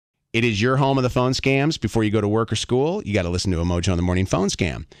It is your home of the phone scams. Before you go to work or school, you got to listen to a Mojo in the Morning phone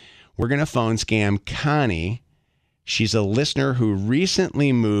scam. We're going to phone scam Connie. She's a listener who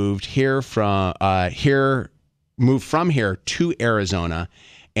recently moved from here to Arizona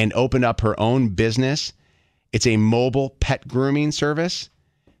and opened up her own business. It's a mobile pet grooming service.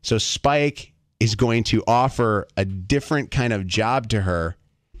 So Spike is going to offer a different kind of job to her.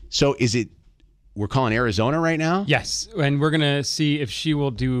 So we're calling Arizona right now? Yes, and we're going to see if she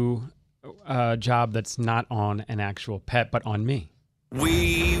will do a job that's not on an actual pet, but on me.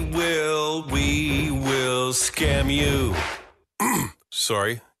 We will scam you.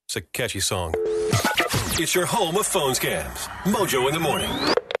 Sorry, it's a catchy song. It's your home of phone scams. Mojo in the Morning.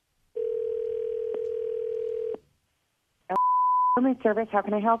 Grooming service, how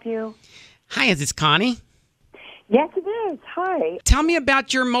can I help you? Hi, is this Connie? Yes, it is. Hi. Tell me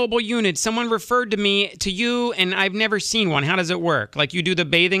about your mobile unit. Someone referred to you, and I've never seen one. How does it work? Like you do the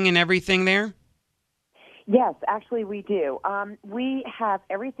bathing and everything there? Yes, actually we do. We have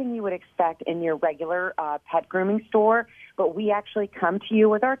everything you would expect in your regular pet grooming store, but we actually come to you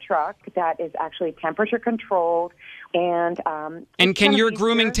with our truck that is actually temperature controlled. And can your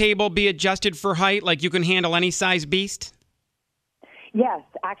grooming table be adjusted for height? Like you can handle any size beast? Yes,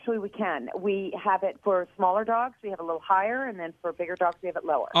 actually we can. We have it for smaller dogs. We have a little higher, and then for bigger dogs, we have it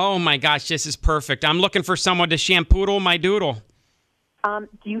lower. Oh, my gosh, this is perfect. I'm looking for someone to Sampoodle my Doodle. Do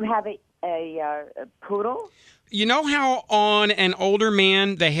you have a poodle? You know how on an older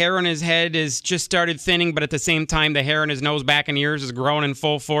man, the hair on his head is just started thinning, but at the same time, the hair on his nose, back, and ears is growing in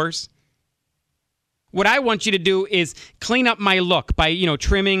full force? What I want you to do is clean up my look by,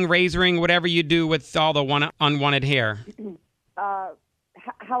 trimming, razoring, whatever you do with all the unwanted hair.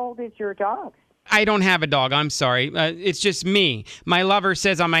 How old is your dog? I don't have a dog. I'm sorry. It's just me. My lover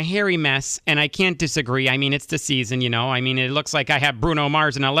says I'm a hairy mess, and I can't disagree. I mean, it's the season, it looks like I have Bruno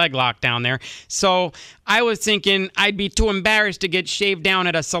Mars in a leg lock down there. So I was thinking I'd be too embarrassed to get shaved down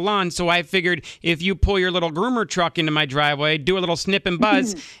at a salon, so I figured if you pull your little groomer truck into my driveway, do a little snip and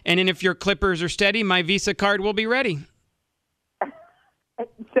buzz, and then if your clippers are steady, my Visa card will be ready.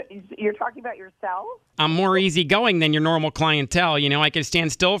 So you're talking about yourself? I'm more easygoing than your normal clientele. I can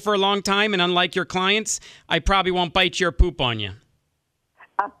stand still for a long time, and unlike your clients, I probably won't bite your poop on you.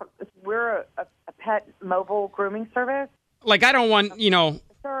 We're a pet mobile grooming service. Like, I don't want,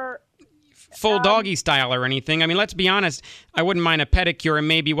 Sir, full doggy style or anything. I mean, let's be honest. I wouldn't mind a pedicure and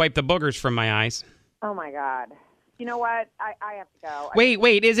maybe wipe the boogers from my eyes. Oh, my God. You know what? I have to go.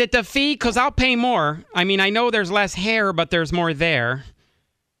 Wait. Is it the fee? Because I'll pay more. I mean, I know there's less hair, but there's more there.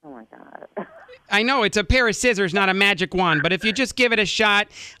 Oh, my God. I know it's a pair of scissors, not a magic wand, but if you just give it a shot,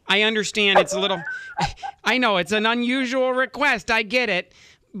 I understand it's a little... I know, it's an unusual request. I get it.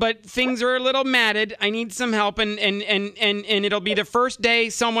 But things are a little matted. I need some help, and it'll be the first day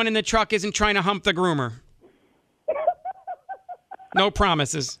someone in the truck isn't trying to hump the groomer. No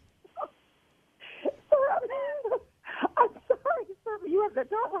promises. I'm sorry, sir, but you have the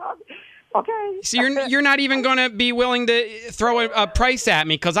dog. Okay. So you're not even going to be willing to throw a price at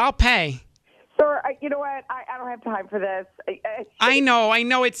me, because I'll pay. Sir, you know what? I don't have time for this. I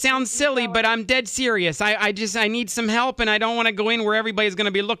know. It sounds silly, but I'm dead serious. I need some help, and I don't want to go in where everybody's going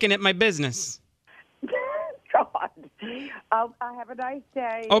to be looking at my business. God. I'll have a nice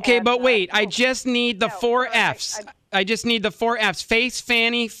day. Okay, but wait. I just need the 4 Fs. I just need the 4 Fs. Face,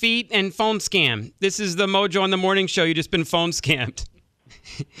 fanny, feet, and phone scam. This is the Mojo in the Morning show. You just been phone scammed.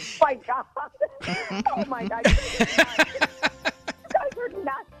 My God. Oh, my God. You guys are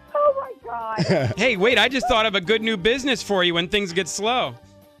nuts. Oh, my God. Hey, wait, I just thought of a good new business for you when things get slow.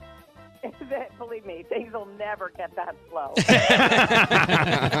 Believe me, things will never get that slow.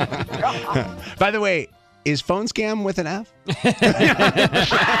 By the way, is phone scam with an F?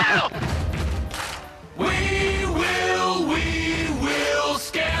 We will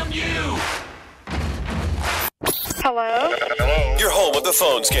scam you. Hello? Your home of the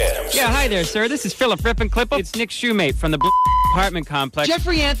phone scams. Yeah, hi there, sir. This is Philip Rippenclipple. It's Nick Shoemate from the apartment complex.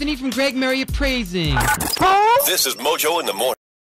 Jeffrey Anthony from Greg Murray Appraising. This is Mojo in the Morning.